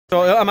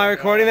So am I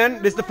recording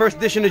then? This is the first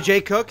edition of Jay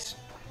Cooks.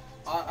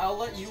 I'll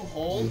let you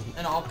hold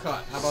and I'll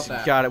cut. How about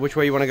that? Got it. Which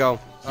way you want to go?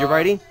 You're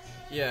righty?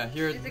 Yeah,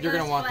 you're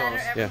gonna want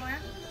those. Yeah.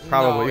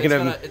 Probably.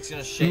 No, it's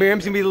gonna shake.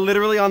 Miriam's gonna be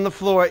literally on the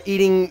floor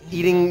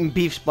eating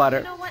beef splatter.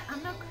 You know what?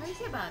 I'm not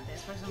crazy about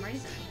this for some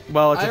reason.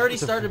 Well, I already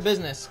started a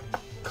business.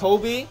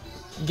 Kobe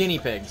guinea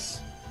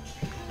pigs.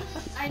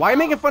 Why are you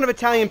making fun of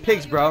Italian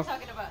pigs, bro?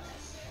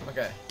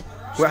 Okay.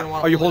 Well,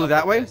 are you holding it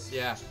that way?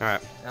 Yeah. All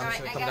right. I'm just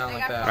gonna come down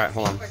like that. All right,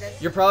 hold on.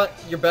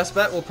 Your best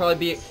bet will probably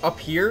be up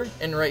here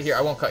and right here.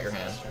 I won't cut your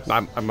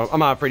hand. I'm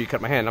not afraid you cut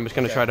my hand. I'm just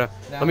gonna try to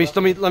let me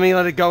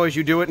let it go as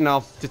you do it, and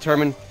I'll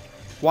determine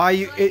why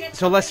you.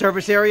 So less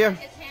surface area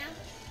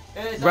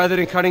rather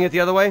than cutting it the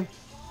other way.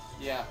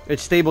 Yeah.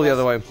 It's stable the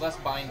other way. Less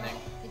binding.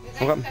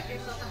 Okay.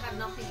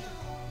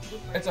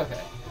 It's okay.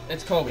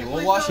 It's Kobe.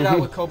 We'll wash it out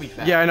with Kobe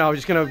fat. Yeah, I know. I'm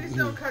just gonna. Please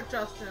don't cut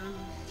Justin.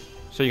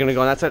 So you're gonna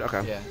go on that side?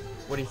 Okay. Yeah.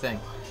 What do you think?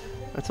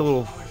 That's a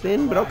little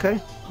thin, but okay.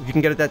 If you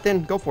can get it that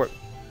thin, go for it.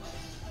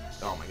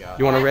 Oh my god.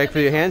 You want a rag for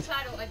your hands? Oh,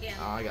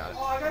 I got it.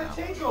 Oh, I got a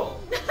tinkle.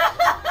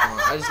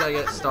 I just gotta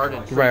get it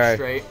started. Right.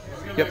 Straight.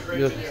 Yep.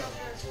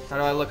 How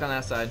do I look on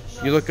that side?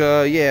 You look,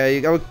 yeah,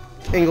 you go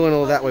angle in a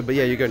little that way, but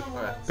yeah, you're good.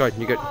 Alright. Go ahead,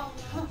 you're good. Oh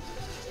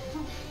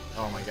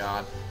my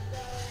god.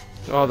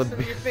 Oh, Some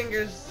of your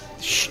fingers.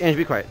 Shh, Angie,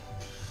 be quiet.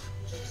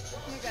 You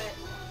got it.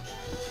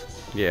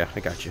 Yeah, I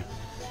got you.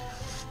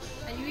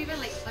 Are you even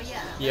like? Oh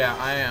yeah. Yeah,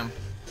 I am.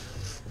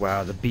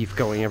 Wow, the beef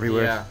going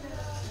everywhere. Yeah.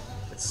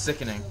 It's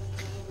sickening.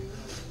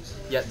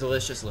 Yet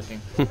delicious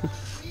looking.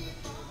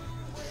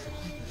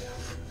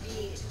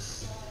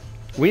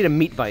 We need a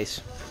meat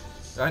vice.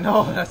 I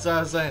know, that's what I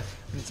was saying.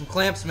 Need some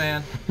clamps,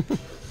 man. Do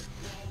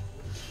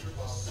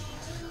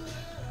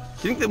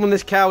you think that when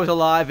this cow was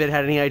alive, it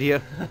had any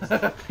idea?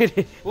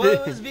 Well,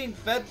 it was being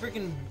fed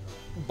freaking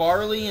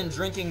barley and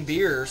drinking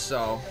beer,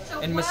 so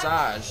and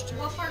massaged.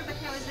 What part of the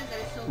cow is this that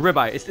is so?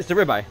 Ribeye. It's the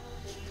ribeye.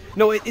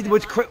 No, yes,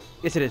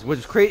 it is.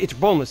 It's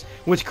boneless.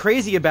 What's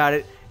crazy about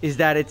it is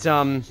that it's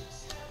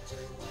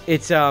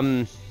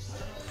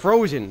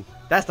frozen.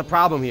 That's the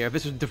problem here. If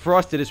this was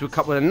defrosted, this would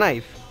cut with a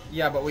knife.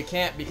 Yeah, but we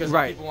can't because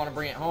people want to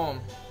bring it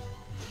home.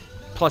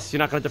 Plus, you're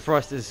not going to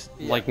defrost this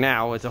like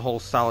now. It's a whole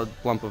solid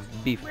lump of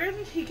beef. Where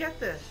did he get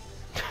this?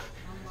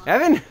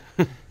 Evan?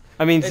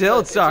 I mean,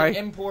 Zild, sorry. It's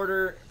an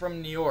importer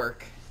from New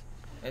York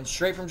and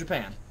straight from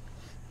Japan.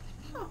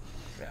 Oh.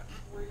 Yeah.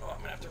 Oh, I'm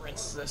going to have to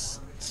rinse this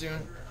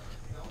soon.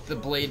 The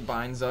blade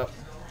binds up.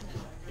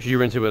 Should you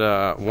rinse it with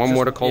warm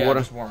water, cold water?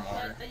 Just warm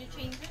water. Are you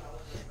changing?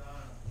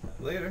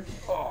 Later.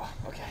 Oh,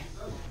 okay.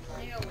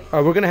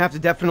 We're gonna have to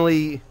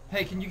definitely.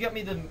 Hey, can you get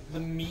me the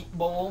meat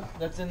bowl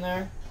that's in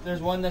there?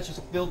 There's one that's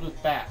just filled with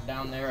fat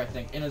down there, I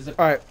think, in a zip.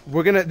 All right,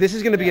 this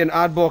is gonna be an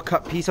oddball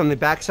cut piece on the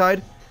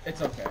backside.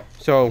 It's okay.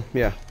 So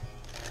yeah.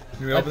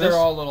 But they're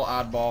all a little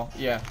oddball.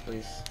 Yeah,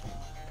 please.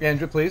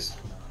 Andrew, please.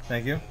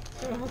 Thank you.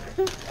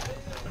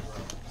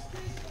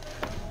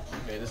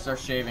 Okay, this is our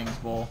shavings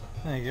bowl.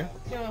 Thank you.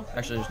 Yeah.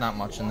 Actually, there's not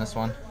much in this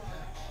one.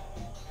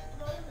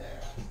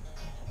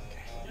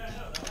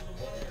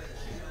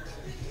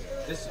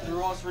 This is the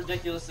most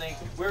ridiculous thing.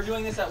 We were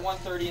doing this at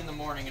 1:30 in the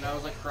morning, and I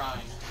was like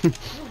crying.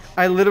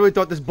 I literally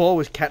thought this bowl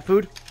was cat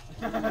food,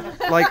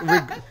 like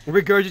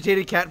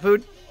regurgitated cat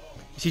food.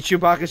 See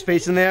Chewbacca's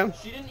face in there?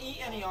 She didn't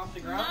eat any off the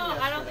ground. No,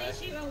 yesterday. I don't think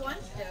she even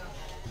wants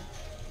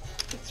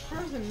to. It's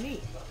frozen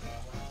meat.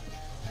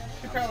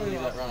 She Leave probably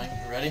that lost. running.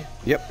 You ready?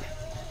 Yep. Here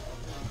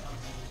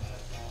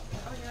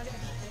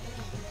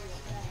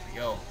we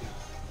go.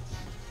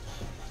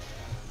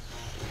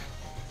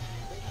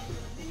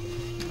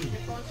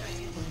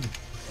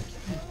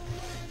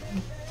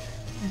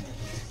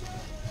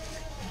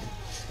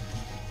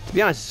 To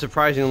be honest, it's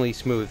surprisingly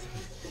smooth.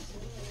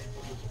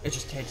 It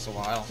just takes a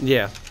while.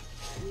 Yeah.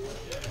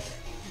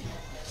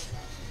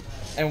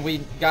 And we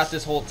got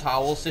this whole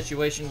towel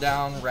situation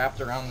down, wrapped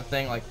around the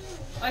thing. Like,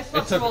 I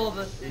slept through all of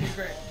this. It was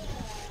great.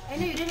 I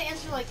know you didn't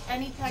answer like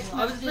any text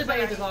I was messages asleep by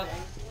or 8 o'clock.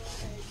 anything.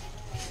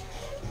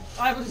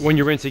 I was. When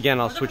you rinse again,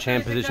 I'll switch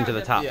hand position to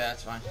the top. yeah,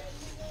 that's fine.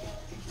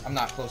 I'm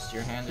not close to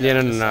your hand. Yeah,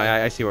 yet, no. just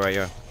I see where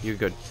you are. You're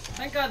good.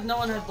 Thank God no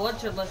one had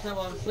bloodshed last night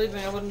while I was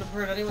sleeping. I wouldn't have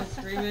heard anyone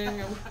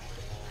screaming.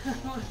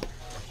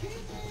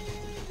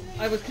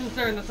 I was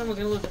concerned that someone was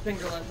gonna lose a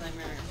finger last night,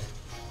 Miriam.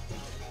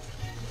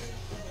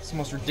 It's the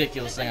most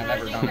ridiculous thing I've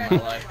ever done in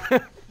my life.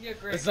 Yeah,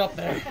 great. It's up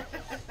there.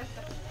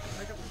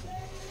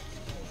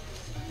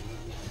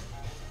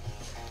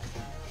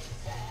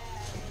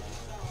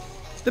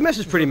 The mess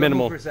is pretty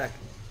minimal. For a sec.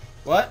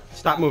 What?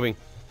 Stop moving.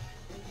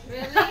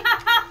 Really?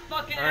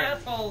 Fucking All right.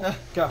 asshole.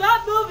 Go.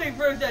 Stop moving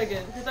for a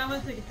second, because I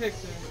want to take a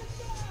picture.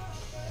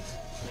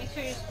 Make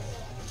sure you.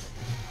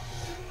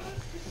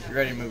 You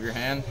ready to move your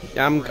hand?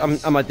 Yeah,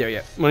 I'm not there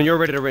yet. When you're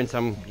ready to rinse,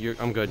 I'm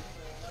good.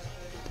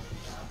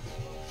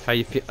 How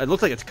you feel? It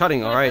looks like it's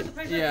cutting, all right. Put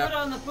the picture, Yeah. put it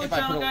on the food If I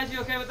channel, put a- guys. You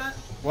okay with that?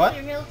 What?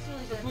 Your milk's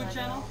really good. Food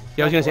channel?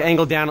 Yeah, I was gonna say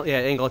angle down. Yeah,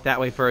 angle it that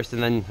way first,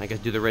 and then I guess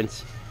do the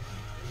rinse.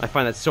 I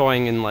find that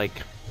sawing in like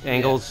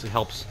angles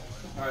helps.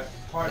 All right.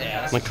 Pardon.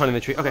 I'm like cutting the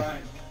tree. Okay.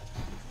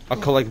 I'll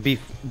collect beef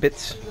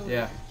bits.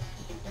 Yeah.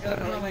 I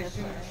gotta put on my shoes.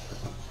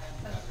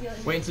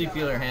 Wait until you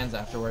feel your hands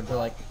afterward. They're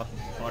like fucking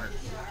butter.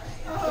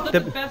 That's the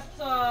best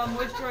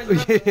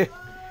moisturizer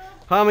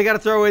ever. We gotta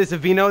throw away this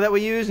Aveeno that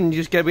we use, and we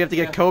have to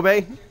get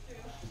Kobe.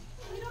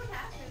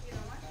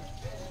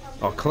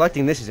 Oh,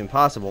 collecting this is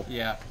impossible.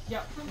 Yeah.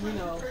 Yeah, we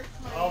know.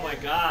 Oh my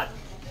god.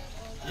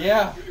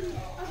 Yeah.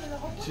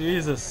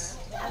 Jesus.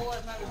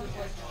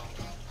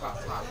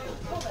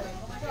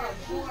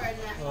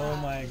 Oh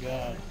my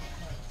god.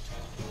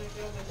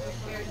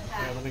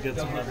 Yeah, let me get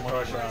some of that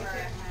money shot.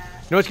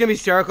 You know what's gonna be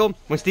hysterical?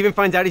 When Steven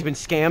finds out he's been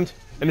scammed,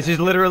 and this is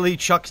literally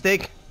chuck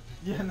steak.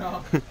 Yeah,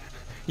 no.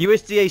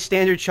 USDA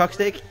standard chuck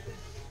steak.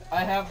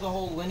 I have the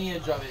whole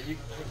lineage of it. You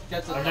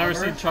get I've never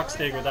seen chuck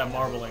steak with that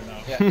marbling though.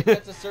 Yeah, it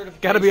gets a certification.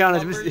 Gotta be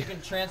honest, number, you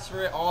can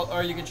transfer it all,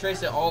 or you can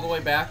trace it all the way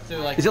back to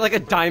like. Is it like a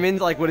diamond,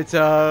 like when it's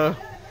like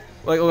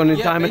when a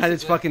Yeah, diamond had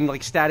its basically. fucking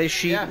like status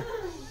sheet? Yeah.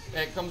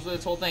 It comes with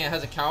its whole thing. It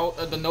has a cow,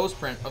 the nose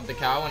print of the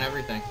cow and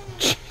everything.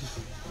 Alright,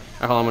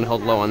 hold on, I'm gonna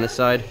hold low on this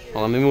side.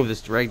 Hold on, let me move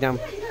this drag down.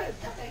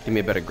 Give me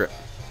a better grip.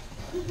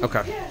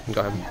 Okay,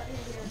 go ahead.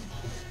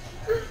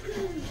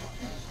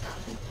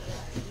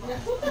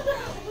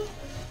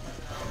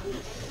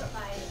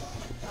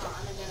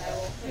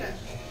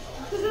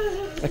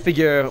 I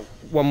figure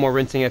one more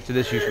rinsing after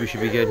this, we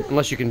should be good.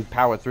 Unless you can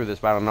power through this,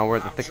 but I don't know. We're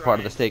at the thick part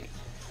of the steak.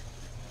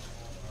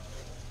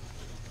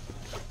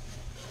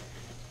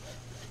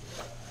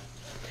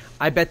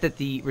 I bet that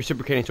the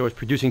reciprocating store is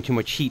producing too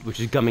much heat, which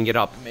is gumming it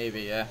up.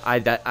 Maybe, yeah.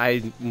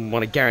 I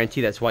want to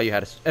guarantee that's why you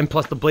had and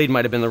plus the blade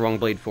might have been the wrong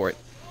blade for it.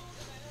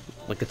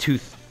 Like the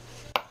tooth.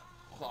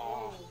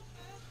 Oh.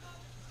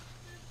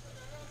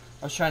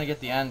 I was trying to get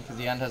the end because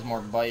the end has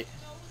more bite.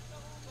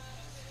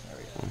 There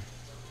we go.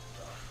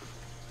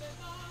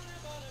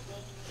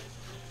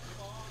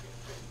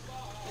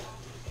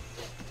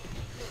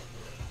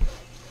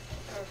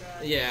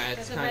 Yeah,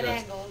 it's kind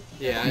of.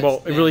 Yeah. Well,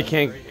 it's it really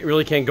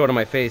bad. can't go to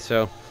my face,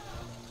 so.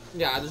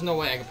 Yeah, there's no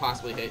way I could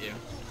possibly hit you.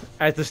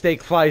 As the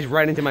steak flies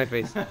right into my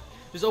face.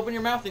 Just open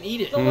your mouth and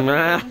eat it.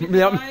 Nah,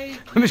 yep.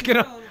 I'm just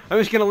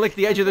gonna lick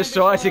the edge of the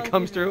saw as it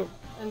comes through.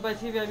 And by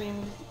TV I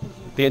mean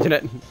The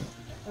internet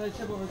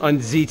on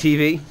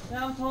ZTV.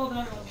 Now I'm told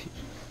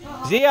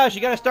Zia,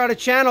 you gotta start a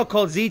channel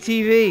called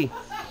ZTV.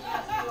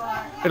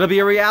 It'll be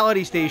a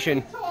reality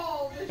station.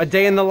 A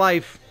day in the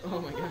life. Oh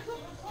my god.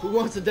 Who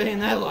wants a day in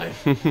that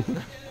life?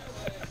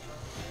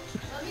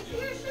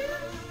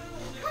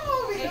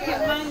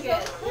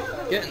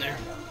 Get in there.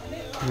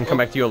 I'll come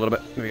back to you a little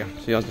bit. There we go.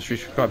 See you on the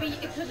street. Go ahead.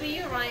 It could be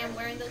you, Ryan,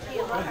 wearing those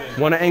heels.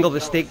 Want to angle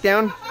the steak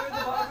down?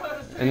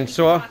 And then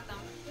saw?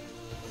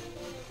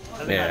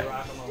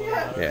 Yeah.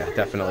 Yeah,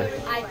 definitely.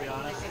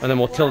 And then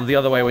we'll tilt the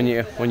other way when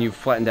you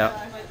flattened out.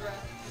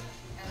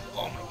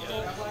 Oh my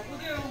god.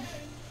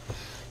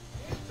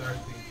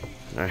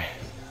 Alright.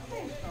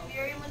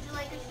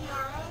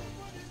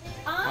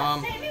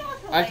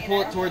 I have to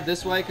pull it toward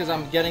this way because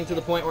I'm getting to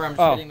the point where I'm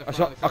Oh, shading the front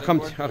so of the I'll come.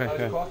 cutting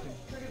board.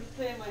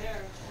 Okay.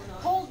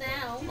 Hold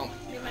down.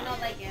 You might not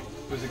like it.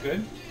 Was it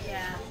good?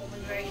 Yeah, it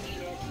was very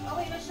needed. Oh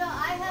wait, Michelle,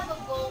 I have a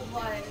gold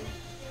one.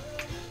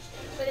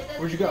 But it doesn't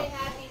Where'd you go? say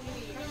Happy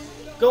New Year.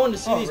 Going to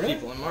see these really?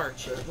 people in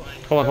March.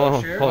 Hold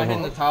on. Am I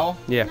hitting the towel?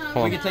 Yeah, We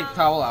hold can on. take the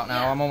towel out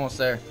now. I'm almost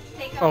there.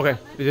 Take Okay.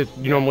 Is it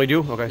you normally do?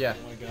 Okay. Yeah.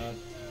 Oh my god.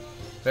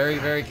 Very,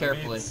 very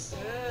carefully.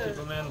 Keep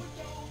them in.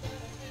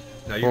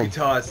 Now you can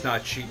tell it's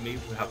not cheap meat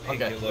from how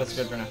pink Okay, it looks. that's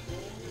good for now.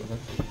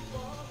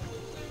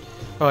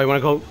 Oh, you want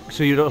to go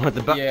so you don't have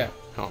the back? Yeah.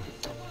 Oh.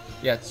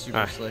 Yeah, it's super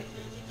Alright. slick.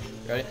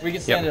 Ready? We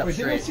can stand Yep. it up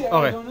straight.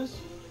 Okay. Wow, this is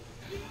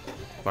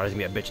gonna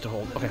be a bitch to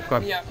hold. Okay, go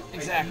ahead. Yeah,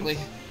 exactly.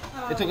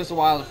 It took us a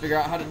while to figure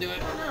out how to do it.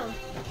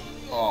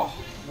 Oh.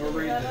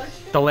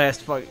 The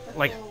last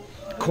like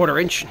quarter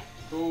inch.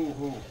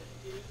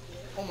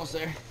 Almost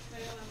there.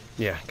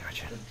 Yeah,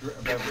 gotcha.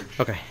 Beverage.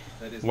 Okay.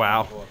 That is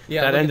Wow.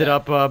 Yeah, That look at ended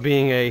that. up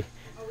being a.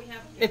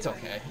 It's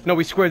okay. No,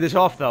 we squared this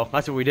off though.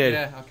 That's what we did.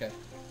 Yeah, okay.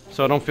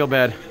 So don't feel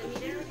bad.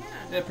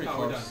 They're pretty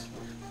close.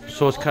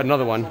 So let's cut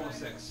another one.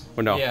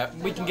 Or no? Yeah,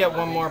 we can get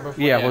one more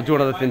before. Yeah, we'll do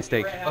another thin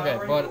steak. Okay,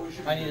 but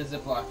I need a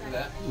Ziploc for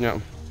that.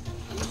 No.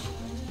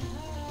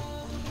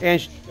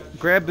 Ange,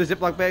 grab the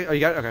Ziploc bag. Oh, you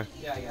got it? Okay.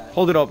 Yeah, I got it.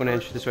 Hold it open,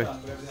 Ange, this way.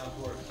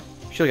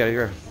 She'll get it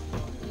here.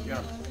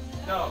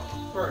 No,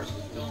 first.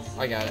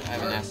 I got it. I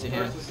have a nasty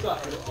hand. First the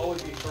stuff. It'll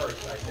always be first,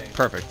 I think.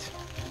 Perfect.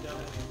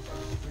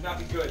 Would not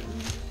be good.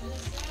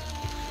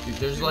 Dude,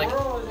 there's like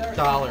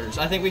dollars.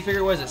 I think we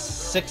figured, what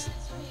is it,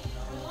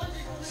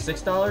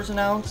 $6 an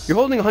ounce? You're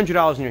holding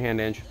 $100 in your hand,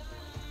 Ange.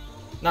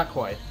 Not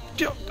quite.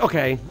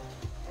 Okay.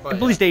 But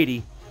At least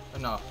 80.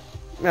 No.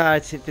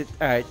 It's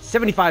alright.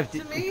 75.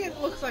 To me,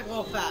 it looks like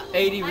all fat.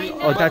 80.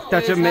 Oh, that's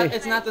it's what not, made.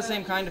 it's not the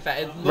same kind of fat.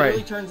 It literally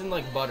Right. turns into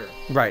like butter.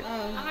 Right.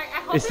 I'm like,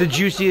 I hope It's the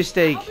juiciest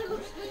steak.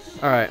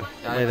 All right.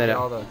 Lay that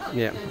all out. the-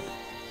 Yeah.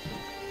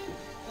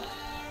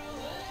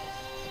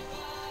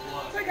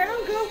 Like, I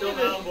don't go Still for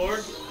not this. on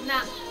board?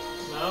 Nah.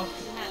 No?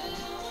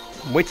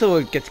 Wait till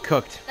it gets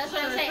cooked. That's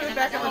what I'm saying. Put it I'm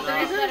back like, in I the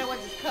hope it's freezer? better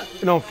once it's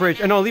cooked. No,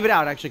 fridge. No, leave it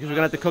out actually, because we're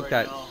gonna have to cook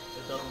that. No,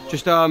 it doesn't look.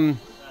 Just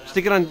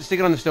stick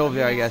it on the stove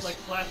there, I It's guess. like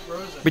flash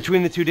frozen.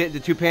 Between the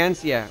two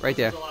pans, yeah, right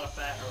there. There's a lot of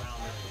fat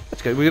around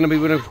That's good. We're gonna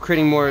be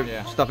creating more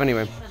Yeah. stuff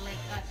anyway. But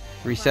like,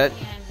 Reset. and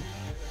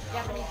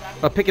Japanese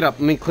ramen. Pick it up.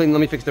 Let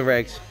me fix the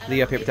rags.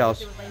 The paper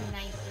towels. It was like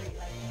nicely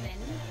like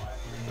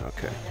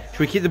thin. Okay. Should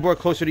we keep the board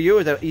closer to you?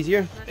 Is that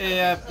easier?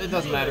 Yeah, it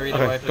doesn't matter either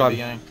Okay, way for go the on.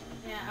 beginning.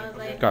 Yeah, I was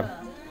like, Go on.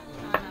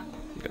 I don't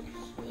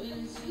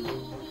know.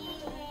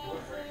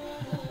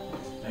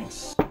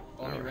 Thanks.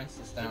 Let me rinse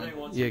this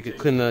down. Yeah, good.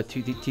 Clean the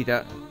teeth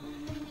out.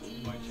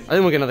 I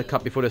think we'll get another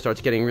cup before this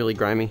starts getting really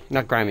grimy.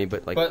 Not grimy,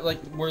 but like But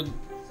like we're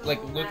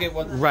like look at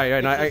what Right,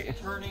 right, it's I-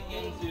 just turning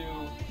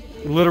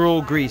into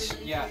literal grease.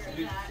 yeah.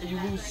 You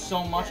lose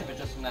so much of it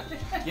just from that.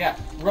 Yeah,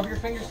 rub your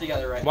fingers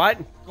together right. What?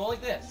 Go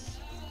like this.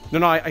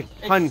 No, It's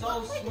hun,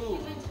 so smooth.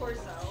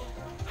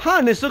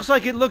 hun, this looks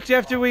like it looks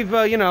after we've,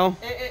 you know.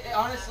 It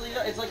honestly,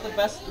 it's like the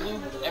best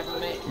lube ever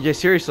made. Yeah,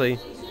 seriously.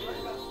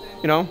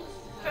 You know.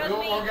 Trust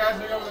me,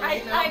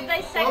 I've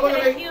dissected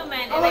a human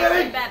and it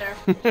makes it better.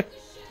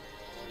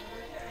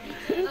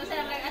 I'm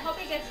saying, like, I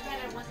hope it gets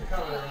better once it's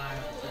done.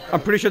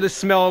 I'm pretty sure the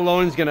smell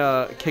alone is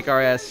gonna kick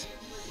our ass.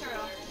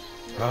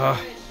 Sure.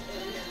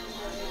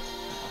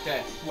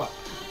 Okay. What?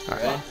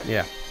 Alright,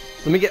 yeah.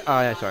 Let me get,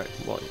 oh yeah, sorry.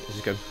 Well, this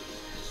is good.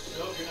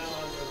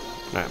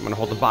 Alright, I'm gonna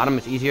hold the bottom,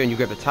 it's easier, and you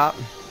grab the top.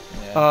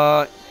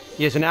 Yeah.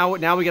 Yeah, so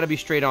now we gotta be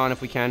straight on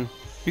if we can.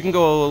 You can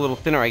go a little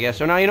thinner, I guess.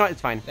 Or no, you know what,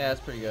 it's fine. Yeah,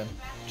 that's pretty good.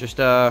 Just,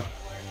 yeah,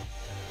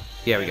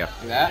 we go.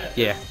 Do that.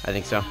 Yeah, I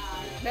think so.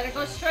 Better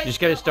go straight. Just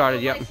get it started,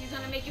 Otherwise yep. He's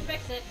gonna make you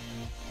fix it.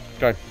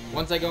 Go.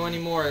 Once I go any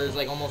more, there's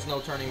like almost no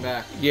turning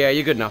back. Yeah,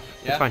 you're good enough.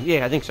 Yeah? It's fine.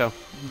 Yeah, I think so.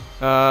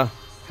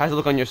 How's it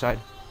look on your side?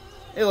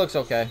 It looks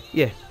okay.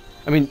 Yeah.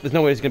 I mean, there's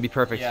no way it's gonna be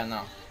perfect. Yeah,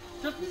 no.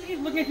 Just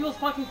keep looking at people's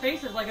fucking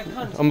faces like a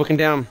cunt. I'm looking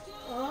down.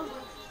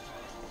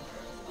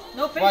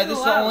 No face Why? This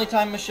is the allowed. only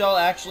time Michelle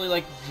actually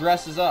like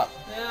dresses up.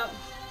 Yeah.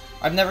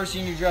 I've never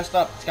seen you dressed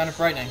up. It's kind of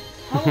frightening.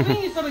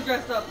 Halloween, you saw me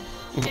dressed up.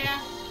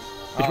 Yeah.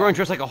 But you weren't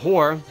dressed like a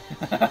whore.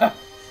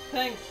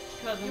 Thanks,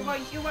 cousin.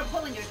 You were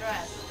pulling your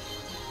dress.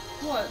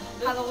 What?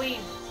 Halloween.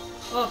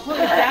 Oh, put it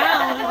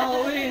down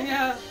Halloween,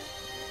 yeah.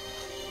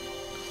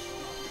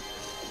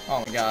 Oh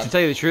my To god.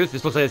 tell you the truth,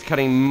 this looks like it's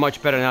cutting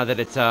much better now that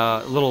it's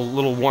a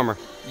little warmer.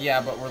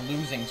 Yeah, but we're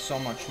losing so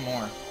much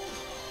more.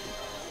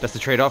 That's the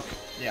trade-off.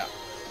 Yeah.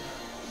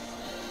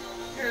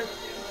 Here.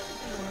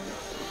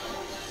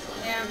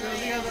 Yeah,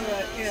 The other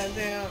way, yeah,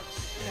 down.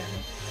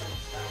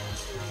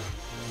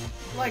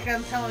 Like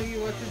I'm telling you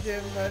what to do,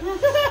 but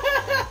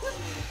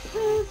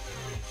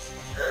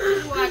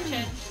Just watch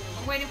it.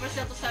 I'm waiting for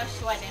Sil to start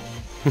sweating.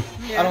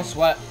 I don't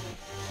sweat.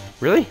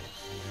 Really?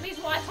 Please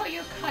watch how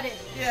you cut it.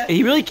 yeah.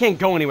 He really can't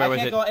go anywhere I with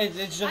can't it. go. It's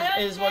just I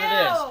don't is what it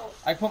know. is.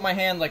 I put my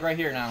hand like right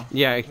here now.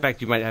 Yeah, I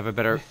expect you might have a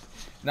better.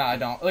 No, I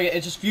don't. Look,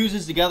 it just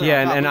fuses together.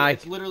 Yeah, on top. and Look, I-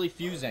 It's literally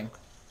fusing.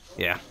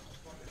 Yeah,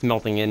 it's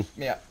melting in.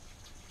 Yeah.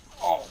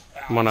 Oh,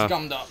 ow, Wanna- it's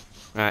gummed up.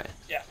 All right,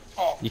 Yeah.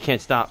 Oh. you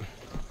can't stop.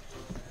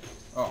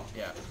 Oh,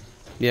 yeah.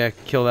 Yeah,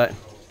 kill that.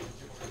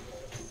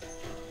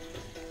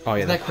 Oh yeah,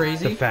 Isn't that the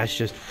crazy? fat's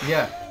just.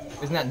 Yeah.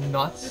 Isn't that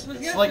nuts? This was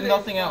It's like yesterday's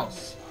nothing stuff.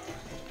 else.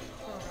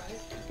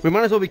 We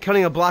might as well be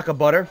cutting a block of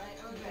butter.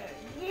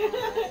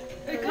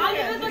 It kind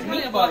of is like Peanut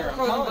peanut butter, butter, I'm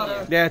frozen telling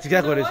butter. Yeah, that's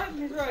exactly what it is. What?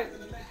 He's right.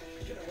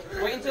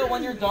 Wait until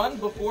when you're done,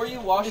 before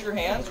you wash your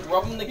hands,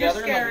 rub them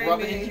together and like scaring rub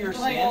it me. into your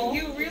Like, skin,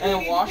 you really and then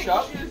need wash to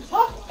up,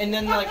 and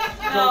then like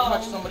go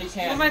touch somebody's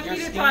hand. When my Your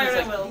feet are skin tired,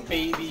 is I will. like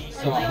baby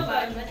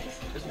soft.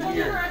 It's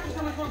weird.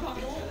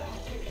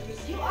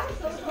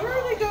 Where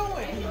are they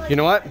going? You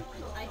know what?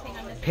 I think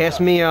I missed Pass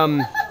me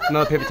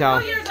another paper towel.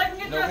 I can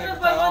get No dressed paper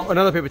up by towel? one.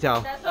 Another paper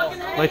towel. That's fucking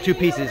Like 2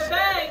 pieces.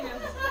 Bang!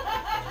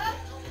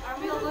 Are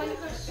we all going to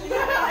Susie and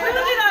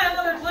I have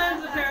other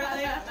plans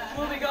apparently.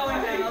 We'll be going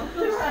now.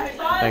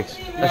 Bye. Thanks.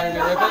 You want me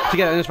to rip it?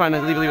 Together, it's fine.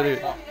 Leave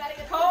it.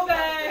 Kobe!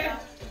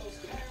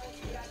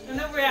 And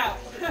then we're out.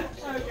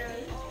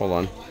 Okay. Hold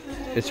on.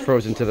 It's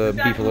frozen to the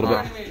beef a little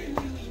bit.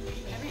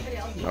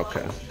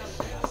 Okay.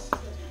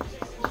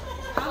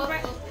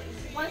 Alright.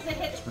 Once it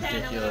hits 10, I'm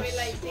gonna be ridiculous.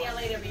 like, see you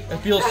later, people. It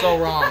feels so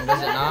wrong,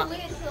 does it not?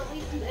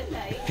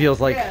 Feels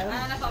like. I don't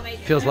know if I'll make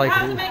it. Feels like.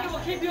 Have to make it, we'll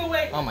keep you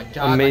awake. Oh my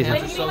god, Amazing. my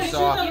hands are so Make sure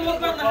soft. you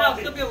walk around the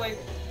house, they'll be awake.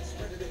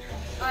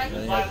 I need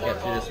to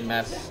get through this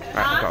mess. Alright,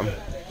 no problem.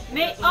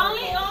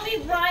 Only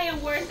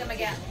Brian wears them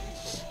again.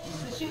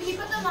 Should he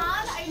put them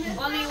on? I missed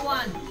only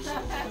one.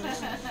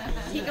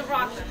 He can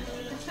rock them.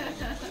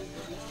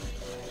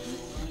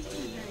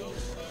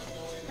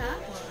 Huh?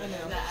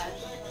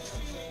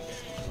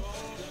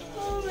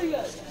 Oh my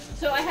god.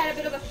 So I had a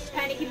bit of a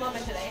panicky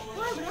moment today.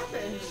 What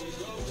happened?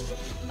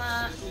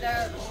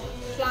 The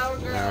flower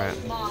girl's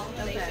Alright. mom,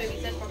 they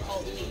babysat for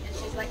called me, and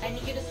she's like, I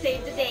need you to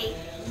save the date,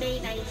 May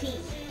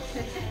 19th.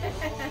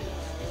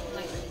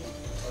 Like,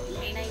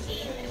 May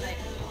 19th, and I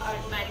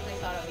automatically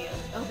thought of you.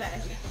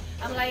 Okay.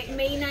 I'm like,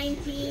 May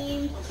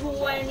 19, 20,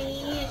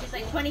 and she's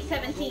like,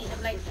 2017.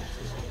 I'm like,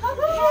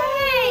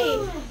 okay,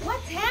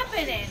 what's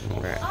happening?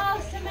 Alright.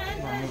 Oh,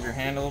 Samantha. Move your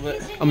hand a little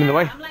bit. I'm in the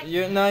way? I'm like,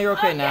 No, you're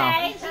okay now.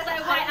 okay. She's like,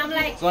 what? I'm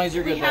like, As long as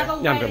you're good we have there.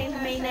 a Yeah, I'm good.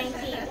 wedding May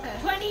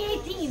 19th.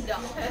 2018 though.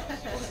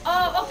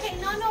 Oh, okay,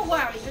 no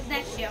worries. It's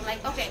next year. I'm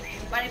like, okay,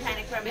 why did I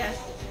panic for a minute?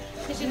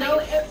 'Cause she's No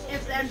like,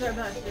 ifs, ands, or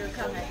buts. You're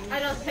coming. I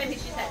know, same thing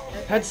she said.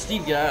 Had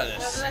Steve get out of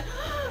this.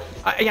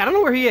 Yeah, I don't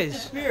know where he is.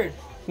 Disappeared.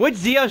 What's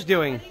Zios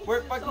doing?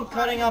 We're fucking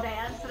cutting up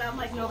Advanced, and I'm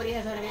like, nobody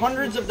has anything.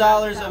 hundreds of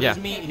dollars of Yeah.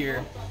 his meat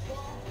here.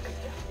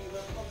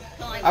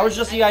 So, like, I was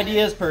just the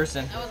ideas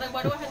person. I was like,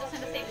 why do I have to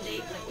send a save the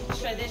date? Like,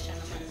 tradition.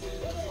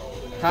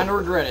 Kind of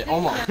regret it.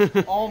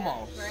 Almost.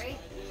 Almost. Right?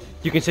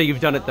 You can say you've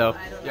done it though.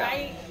 Yeah.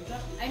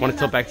 I Want to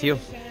tilt back to you?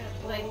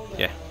 Like,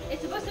 Yeah.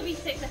 it's supposed to be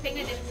 6. I think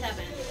I did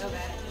 7. Okay.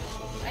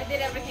 I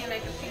did everything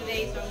like a few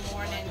days or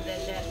more than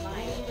the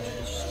deadline.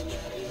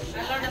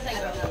 I learned as I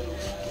go.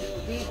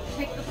 We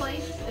pick the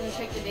place and we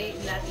pick the date,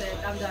 and that's it.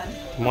 I'm done.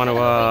 Want to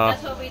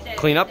That's what we did.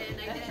 clean up? And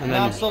And No,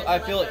 I'm then. still, I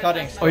feel it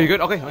cutting. Oh, you're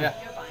good. Okay. Yeah.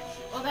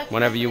 Well, that's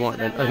Whenever you want.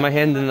 Then. Is my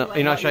hand in the?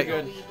 You're not shy.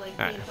 Good. Like,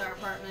 Alright. clean our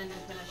apartment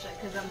and finish it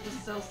because I'm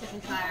just so sick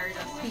and tired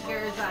of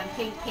speakers on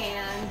paint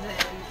cans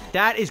and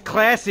That is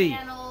classy.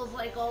 panels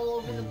like all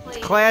over the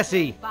place.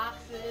 Classy.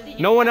 Boxes.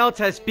 No one else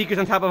has speakers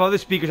on top of other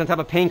speakers on top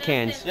of paint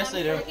cans. Yes,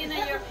 they do. Looking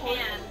at your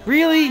hand.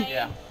 Really?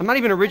 Yeah. I'm not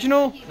even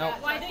original. No.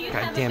 Why do you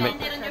God have damn a it.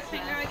 band-aid on your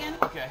finger again?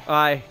 Okay.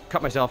 I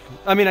cut myself.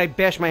 I mean, I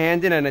bashed my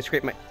hand in and I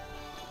scraped my.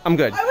 I'm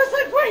good. I was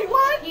like, wait,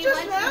 what? He Just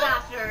went to the now?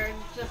 doctor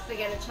just to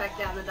get it checked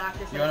out. The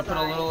doctor said You want to put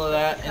a sorry. little of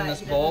that in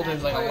this bowl?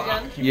 There's like a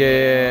lot.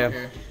 Yeah.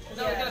 Here. Is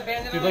that like an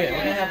abandoned Dude, look at it. We're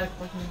gonna have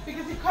like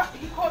Because he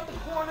caught the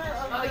corner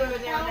of Oh, the you were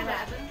there when counter. it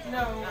happened?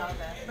 No, Oh,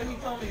 okay. but he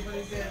told me what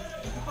he did.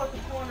 He caught the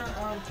corner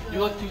of the You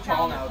look too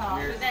tall now. It's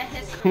weird. With that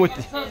history. What I'm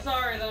the- so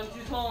sorry that I'm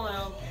too tall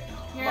now.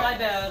 Here. My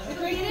bad.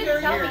 So he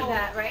didn't tell me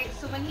that, right?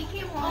 So when he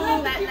came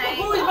home that night,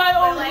 Who's my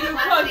we're old like new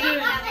laughing, cousin?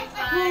 having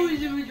fun.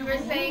 Who's your You were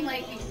saying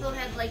like you still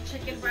had like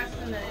chicken breast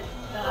in the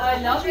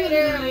I love you,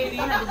 refrigerator, lady. we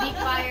still had the deep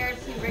fryer,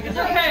 so we were gonna It's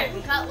okay. make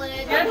chicken cutlets,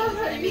 and he was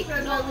gonna make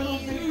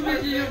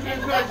cannolis,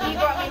 and like he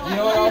brought me You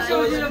know what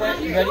also is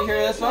important? You ready to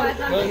hear this one?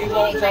 Well, he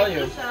won't tell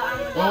you.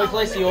 When we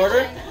place the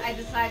order, I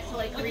decided to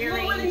like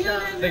rearrange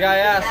the guy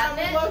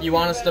asked, you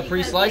want us to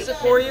pre-slice it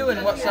for you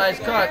and what size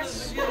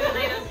cuts?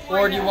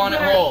 Or do you want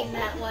it whole?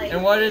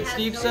 And what did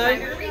Steve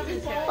say?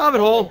 I'll have it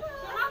whole.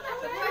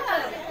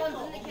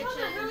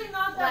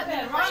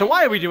 So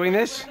why are we doing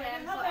this?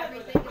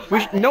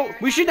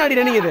 We should not eat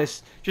any of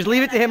this. Just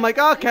leave it to him like,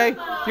 okay,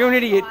 you're an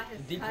idiot.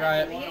 Deep fry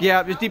it.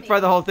 Yeah, just deep fry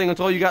the whole thing. That's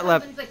all you got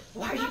left. He's like,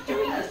 why are you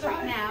doing this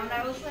right now? And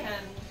I was like,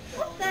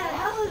 what the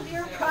hell is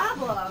your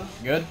problem?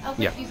 Good? I was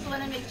Yeah. like, do you still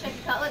want to make chicken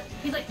cutlets?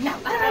 He's like, no,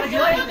 I don't want to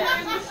do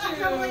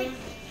anything. I'm like,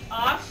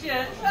 Ah,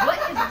 shit. what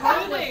is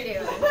wrong with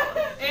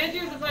you?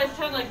 Andrew's a size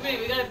 10 like me.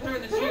 We gotta put her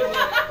in the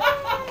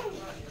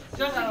shoes.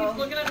 Justin keeps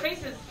looking at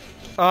faces.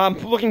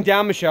 Looking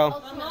down,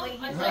 Michelle. Ultimately,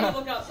 I he's saw you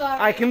look up.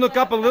 I can look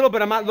up a little,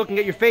 but I'm not looking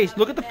at your face.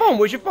 Look at the phone.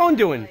 Where's your phone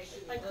doing?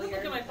 I could look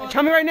at my phone.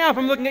 Tell me right now if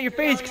I'm looking at your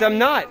face, because I'm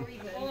not.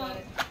 Hold on.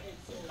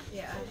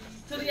 yeah.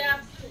 To the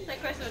app. It's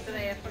like Christmas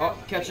today. Oh,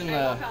 catching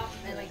the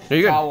And like, Are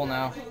you good? towel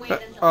now.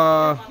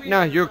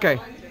 No, you're okay.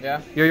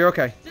 Yeah? You're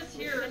okay. Just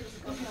here.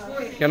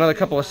 Got another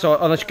couple of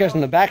saw. Unless you guys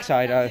on the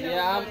backside.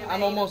 Yeah,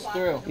 I'm almost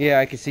through. Yeah,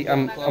 I can see.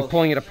 I'm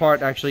pulling it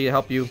apart actually to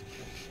help you.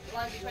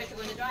 Why don't you try to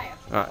go in the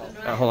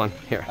dryer? Hold on.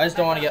 Here. I just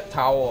don't want to get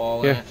towel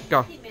all in Here. it.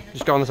 Go.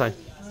 Just go on the side.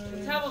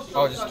 The towel's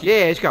Oh, just keep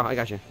Yeah, just go. I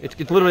got you. It's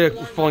literally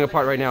falling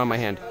apart right now in my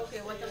hand. Okay,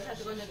 what does have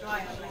to go in the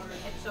dryer?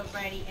 It's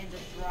already in the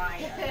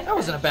dryer. That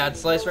wasn't a bad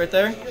slice right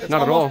there. It's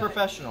Not at almost all.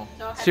 professional.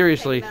 So I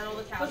Seriously. had to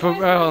take that For, all the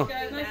towels.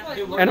 Nice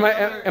slice.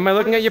 and am I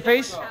looking at your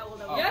face? Towel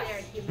that was Yes.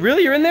 there.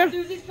 Really? You're in there?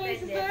 Susie's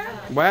face is there.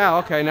 Wow.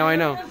 Okay. Now I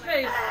know. His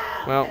face.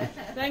 Well,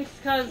 Thanks,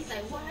 cuz. He's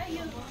like, why are you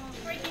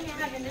freaking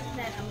out having this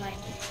net? I'm like,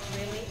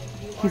 really?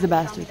 He's a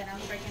bastard. That I'm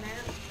freaking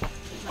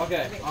out?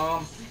 Okay,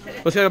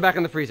 let's go back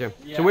in the freezer.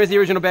 Yeah. So where's the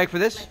original bag for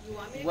this?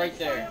 right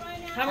there.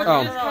 How much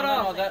Oh. is cut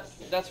off?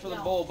 That's for the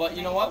bowl. But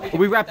you know what? We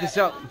fit wrap that- this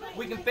up.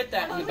 We can fit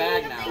that in the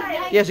bag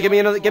now. Yeah. So give me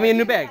a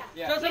new bag.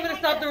 Yeah. Just I'm gonna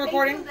stop the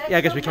recording. Yeah,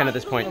 I guess we can at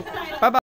this point. Bye bye.